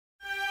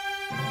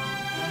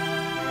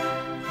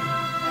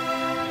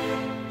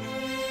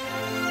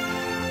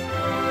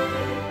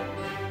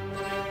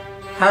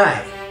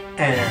Hi,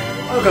 and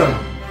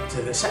welcome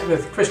to the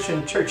Sabbath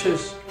Christian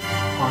Church's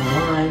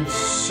online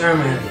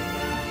sermon.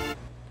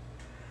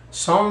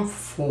 Psalm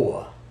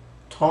 4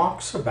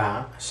 talks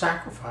about a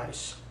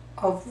sacrifice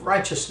of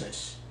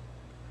righteousness,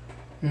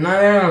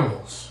 not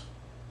animals.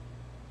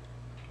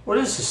 What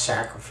is the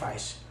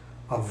sacrifice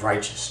of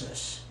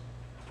righteousness?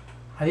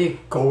 How do you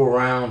go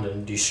around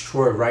and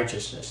destroy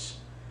righteousness?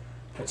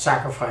 But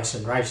sacrifice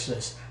and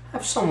righteousness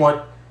have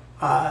somewhat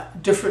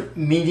different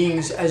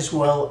meanings as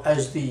well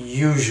as the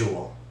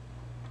usual.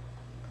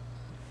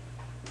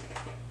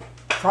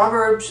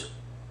 Proverbs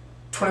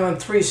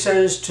 21:3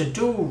 says to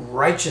do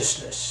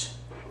righteousness.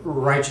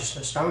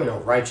 Righteousness. Now we know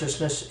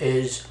righteousness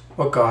is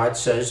what God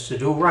says to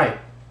do right.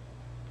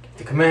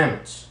 The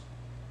commandments.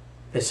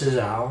 This is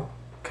our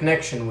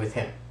connection with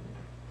Him.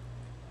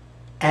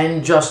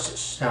 And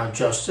justice. Now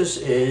justice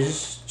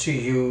is to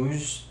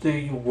use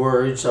the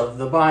words of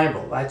the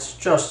Bible. That's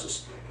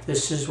justice.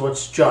 This is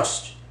what's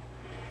just.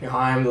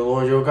 I am the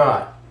Lord your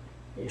God.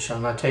 You shall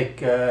not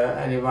take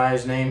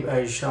anybody's name.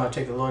 You shall not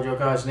take the Lord your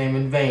God's name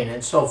in vain,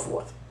 and so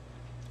forth.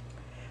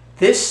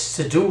 This,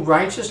 to do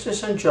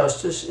righteousness and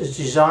justice, is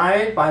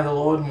desired by the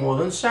Lord more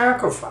than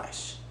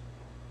sacrifice.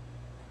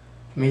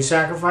 I mean,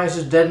 sacrifice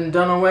is dead and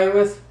done away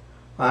with.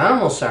 Well,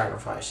 animal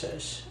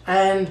sacrifices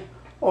and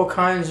all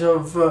kinds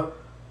of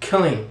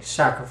killing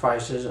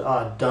sacrifices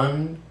are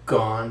done,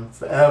 gone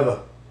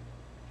forever.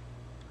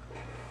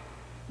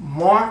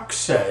 Mark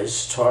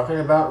says, talking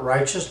about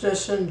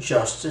righteousness and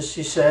justice,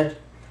 he said,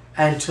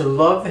 and to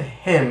love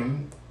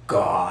Him,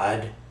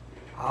 God,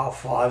 our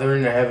Father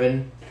in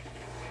heaven,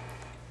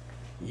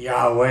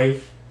 Yahweh,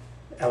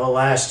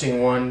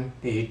 everlasting one,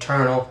 the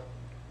eternal,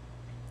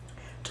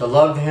 to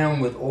love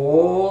Him with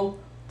all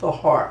the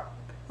heart.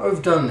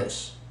 We've done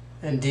this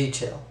in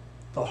detail.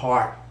 The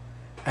heart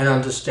and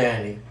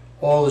understanding,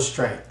 all the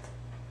strength,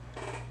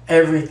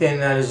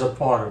 everything that is a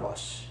part of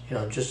us.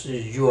 Just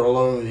as you are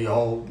alone with your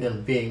whole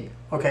being.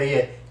 Okay,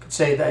 yeah, you could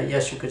say that.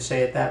 Yes, you could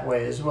say it that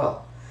way as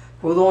well.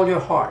 But with all your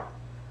heart.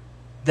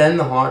 Then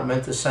the heart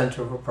meant the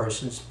center of a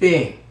person's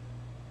being.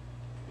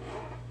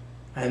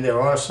 And there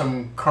are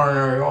some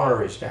coronary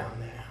arteries down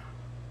there.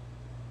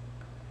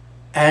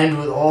 And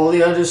with all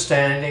the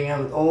understanding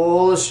and with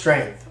all the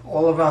strength,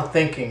 all of our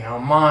thinking,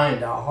 our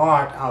mind, our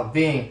heart, our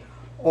being,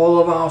 all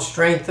of our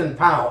strength and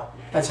power.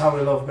 That's how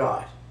we love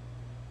God.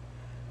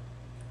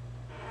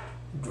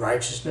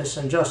 Righteousness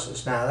and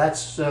justice. Now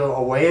that's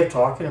a way of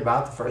talking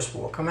about the first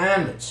 4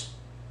 commandments.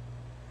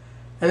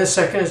 And the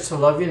second is to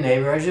love your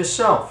neighbor as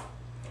yourself.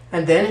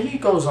 And then he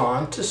goes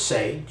on to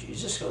say,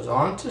 Jesus goes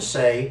on to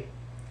say,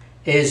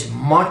 is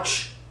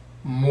much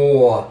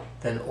more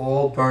than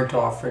all burnt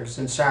offerings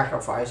and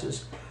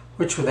sacrifices,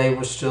 which they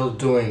were still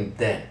doing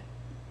then.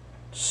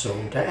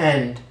 Soon to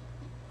end,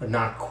 but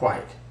not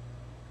quite.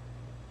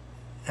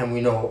 And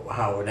we know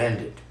how it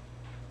ended.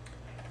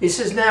 He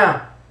says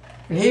now,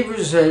 in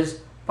Hebrews says,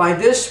 by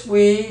this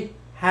we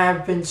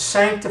have been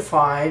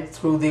sanctified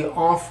through the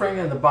offering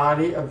and the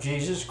body of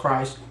Jesus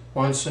Christ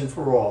once and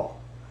for all.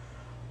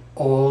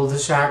 All the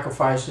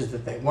sacrifices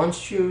that they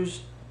once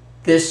used,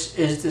 this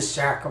is the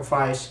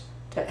sacrifice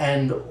to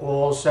end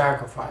all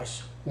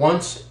sacrifice,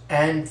 once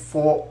and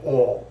for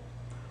all.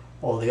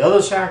 All the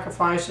other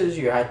sacrifices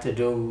you had to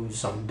do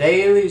some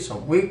daily,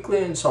 some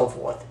weekly, and so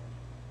forth.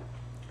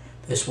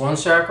 This one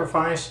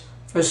sacrifice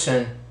for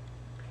sin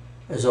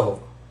is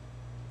over.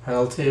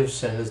 Penalty of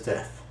sin is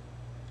death.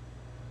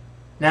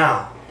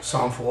 Now,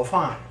 Psalm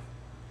 4:5.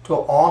 To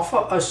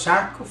offer a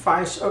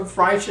sacrifice of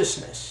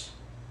righteousness.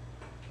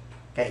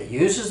 Okay, it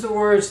uses the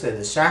words there,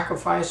 the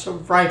sacrifice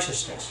of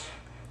righteousness.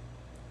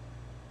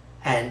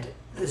 And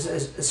this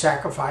is a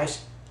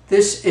sacrifice.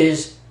 This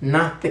is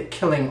not the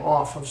killing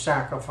off of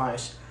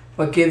sacrifice,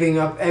 but giving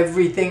up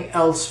everything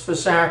else for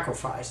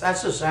sacrifice.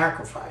 That's a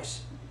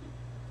sacrifice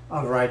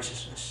of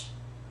righteousness.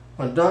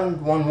 When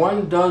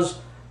one does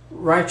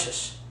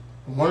righteous,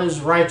 one is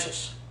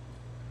righteous,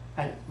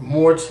 and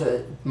more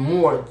to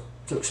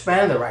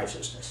expand the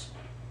righteousness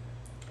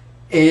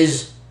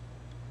is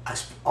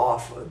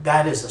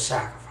that is the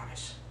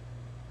sacrifice,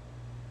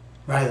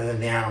 rather than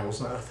the animals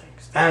and other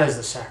things. That is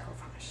the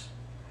sacrifice.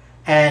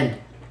 And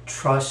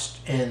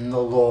trust in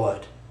the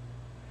Lord.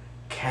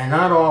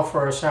 Cannot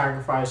offer a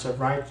sacrifice of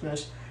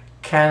righteousness,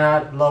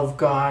 cannot love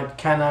God,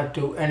 cannot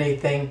do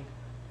anything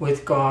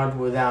with God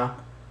without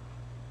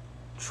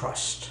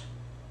trust.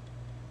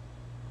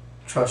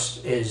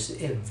 Trust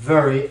is a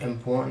very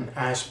important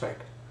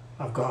aspect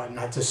of God.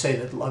 Not to say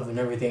that love and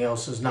everything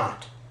else is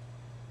not.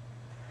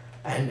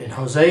 And in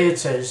Hosea it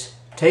says,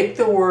 take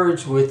the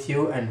words with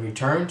you and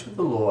return to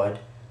the Lord.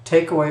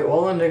 Take away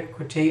all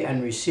iniquity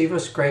and receive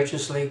us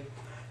graciously,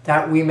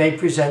 that we may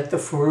present the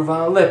fruit of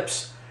our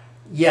lips.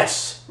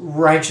 Yes,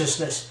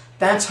 righteousness.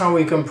 That's how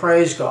we can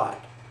praise God.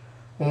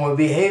 When we're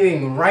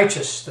behaving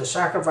righteous, the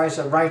sacrifice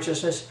of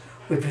righteousness,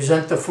 we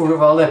present the fruit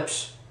of our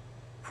lips.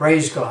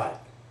 Praise God.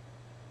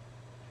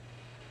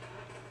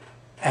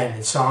 And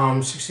in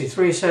Psalm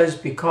 63 says,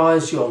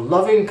 because your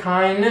loving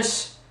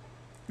kindness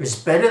is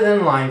better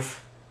than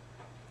life,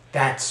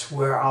 that's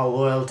where our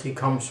loyalty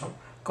comes from.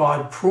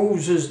 God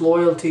proves his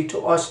loyalty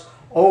to us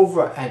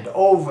over and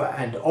over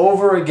and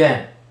over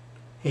again.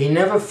 He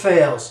never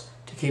fails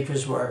to keep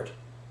his word.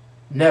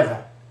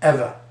 Never,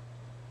 ever.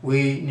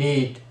 We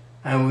need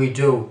and we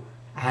do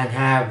and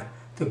have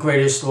the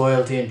greatest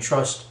loyalty and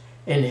trust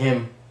in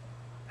him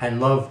and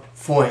love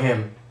for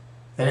him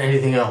than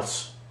anything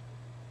else.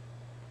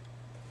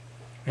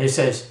 And he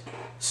says,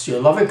 so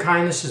your loving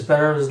kindness is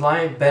better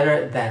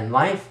than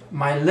life.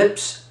 My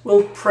lips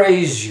will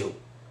praise you.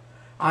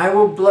 I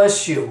will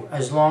bless you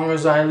as long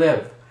as I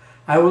live.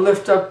 I will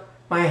lift up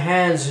my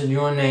hands in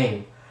your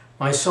name.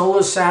 My soul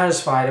is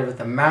satisfied with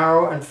the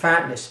marrow and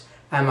fatness,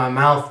 and my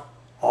mouth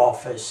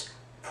offers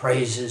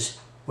praises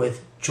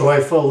with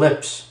joyful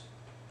lips.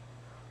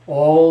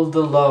 All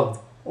the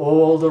love,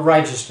 all the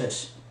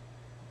righteousness,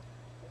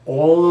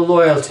 all the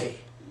loyalty,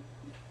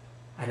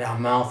 and our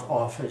mouth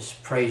offers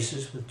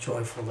praises with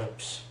joyful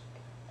lips.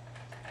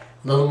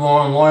 A little more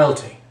on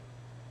loyalty.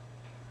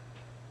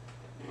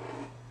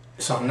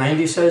 Psalm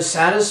 90 says,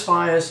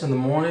 satisfy us in the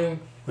morning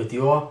with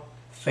your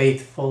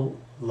faithful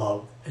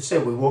love. It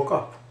said we woke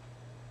up.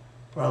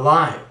 We're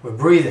alive. We're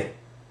breathing.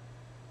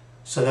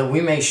 So that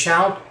we may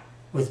shout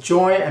with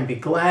joy and be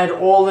glad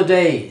all the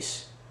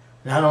days.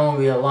 Not only are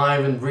we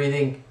alive and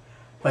breathing,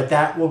 but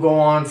that will go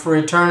on for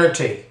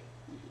eternity.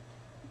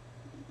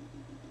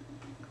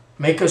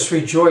 Make us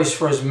rejoice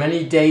for as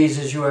many days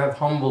as you have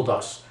humbled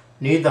us.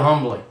 Need the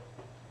humbling.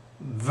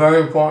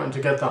 Very important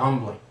to get the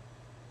humbling.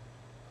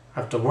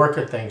 Have to work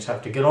at things,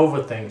 have to get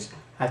over things,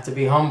 have to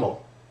be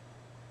humble.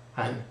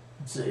 And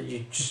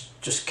you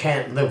just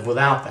can't live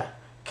without that.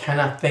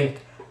 Cannot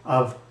think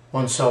of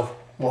oneself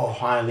more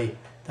highly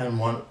than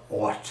one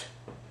ought.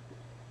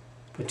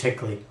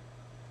 Particularly,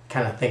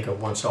 cannot think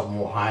of oneself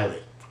more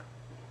highly.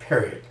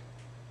 Period.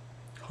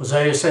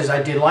 Hosea says,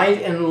 I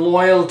delight in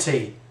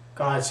loyalty.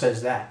 God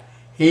says that.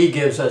 He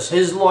gives us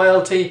his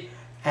loyalty,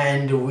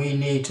 and we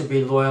need to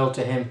be loyal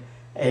to him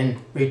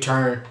in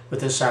return with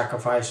the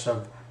sacrifice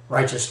of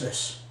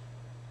righteousness,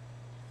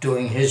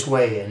 doing his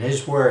way and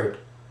his word,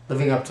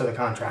 living up to the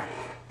contract.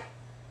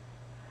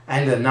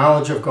 And the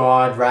knowledge of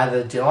God,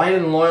 rather delight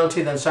in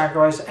loyalty than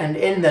sacrifice, and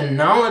in the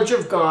knowledge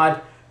of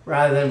God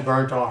rather than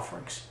burnt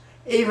offerings.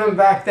 Even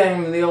back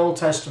then in the Old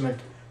Testament,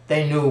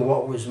 they knew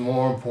what was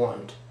more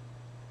important.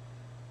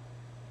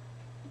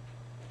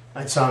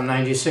 And Psalm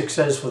 96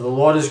 says, for the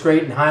Lord is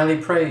great and highly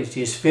praised.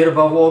 He is feared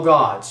above all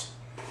gods.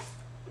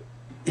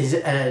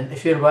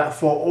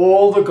 For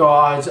all the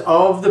gods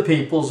of the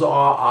peoples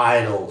are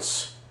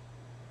idols.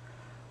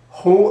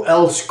 Who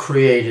else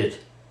created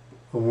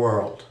the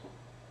world?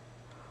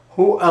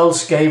 Who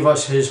else gave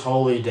us his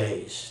holy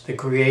days? The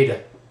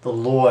Creator, the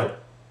Lord.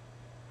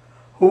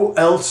 Who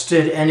else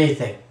did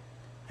anything?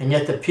 And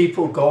yet the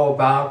people go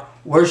about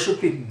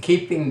worshiping,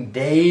 keeping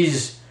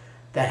days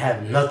that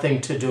have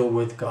nothing to do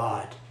with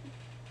God.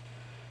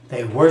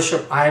 They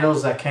worship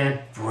idols that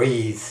can't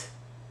breathe,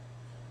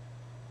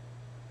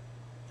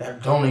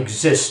 that don't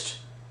exist,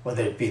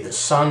 whether it be the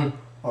sun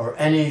or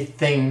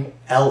anything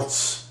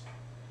else.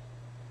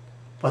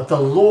 But the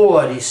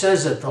Lord, he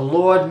says it, the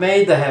Lord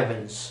made the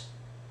heavens.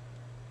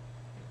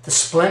 The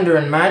splendor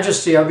and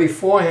majesty are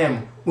before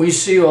him. We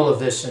see all of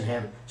this in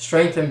him.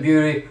 Strength and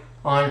beauty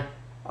are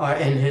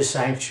in his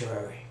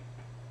sanctuary.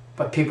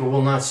 But people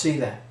will not see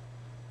that.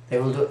 They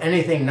will do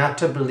anything not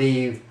to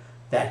believe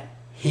that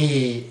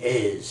he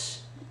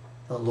is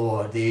the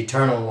Lord, the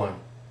eternal one,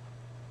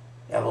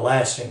 the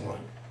everlasting one.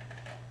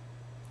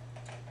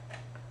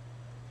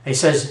 He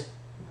says,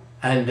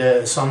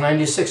 and Psalm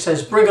 96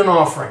 says, bring an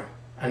offering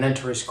and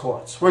enter his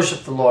courts.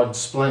 Worship the Lord in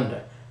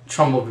splendor.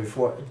 Tremble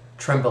before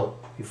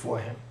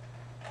him.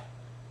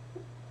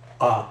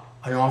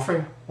 An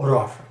offering? What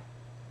offering?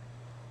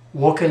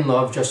 Walk in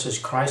love just as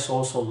Christ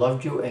also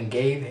loved you and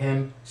gave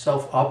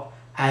himself up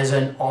as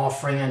an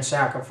offering and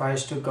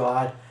sacrifice to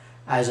God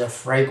as a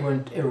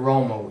fragrant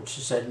aroma, which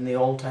is said in the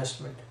Old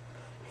Testament.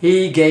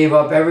 He gave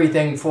up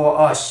everything for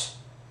us.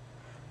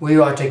 We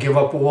ought to give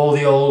up all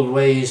the old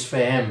ways for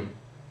him.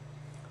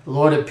 The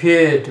Lord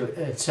appeared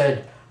and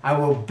said, I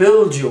will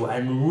build you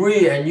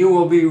and you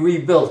will be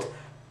rebuilt.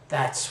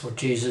 That's what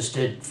Jesus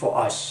did for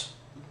us.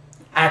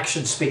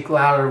 Actions speak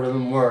louder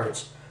than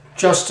words.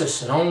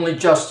 Justice and only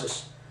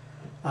justice,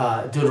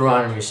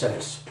 Deuteronomy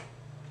says.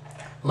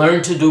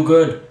 Learn to do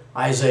good,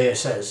 Isaiah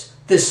says.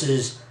 This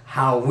is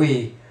how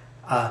we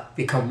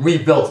become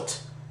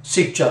rebuilt.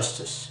 Seek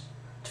justice.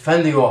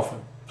 Defend the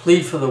orphan.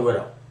 Plead for the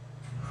widow.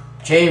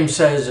 James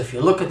says, if you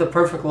look at the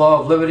perfect law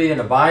of liberty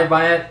and abide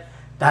by it,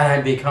 that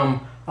had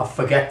become a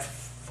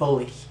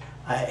forgetful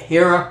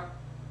hearer.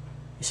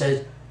 He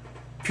says,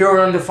 pure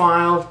and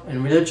undefiled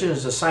in religion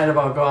is the sight of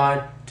our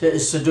God,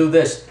 is to do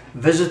this: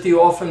 visit the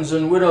orphans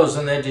and widows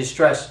in their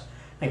distress,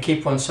 and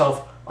keep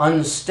oneself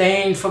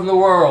unstained from the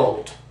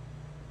world.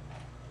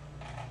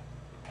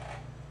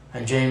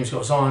 And James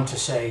goes on to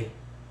say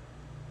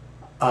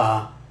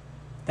that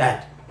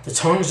the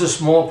tongue is a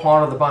small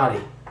part of the body,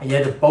 and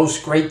yet it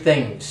boasts great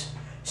things.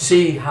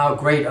 See how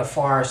great a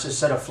forest is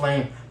set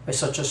aflame by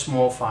such a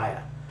small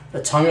fire.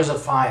 The tongue is a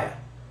fire.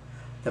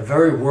 the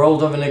very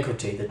world of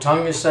iniquity. The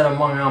tongue is set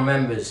among our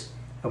members,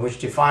 which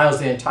defiles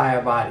the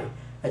entire body.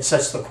 It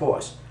sets the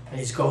course. And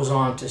he goes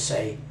on to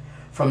say,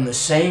 from the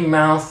same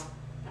mouth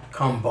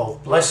come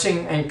both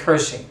blessing and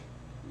cursing.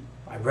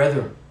 My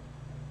brethren,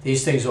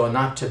 these things ought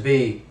not to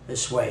be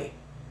this way.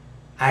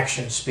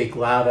 Actions speak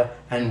louder,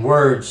 and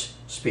words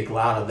speak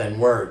louder than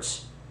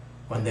words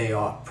when they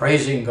are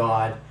praising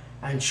God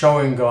and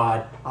showing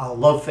God our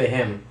love for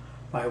Him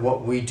by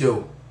what we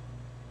do.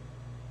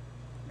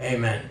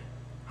 Amen.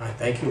 I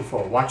thank you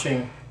for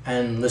watching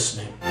and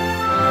listening.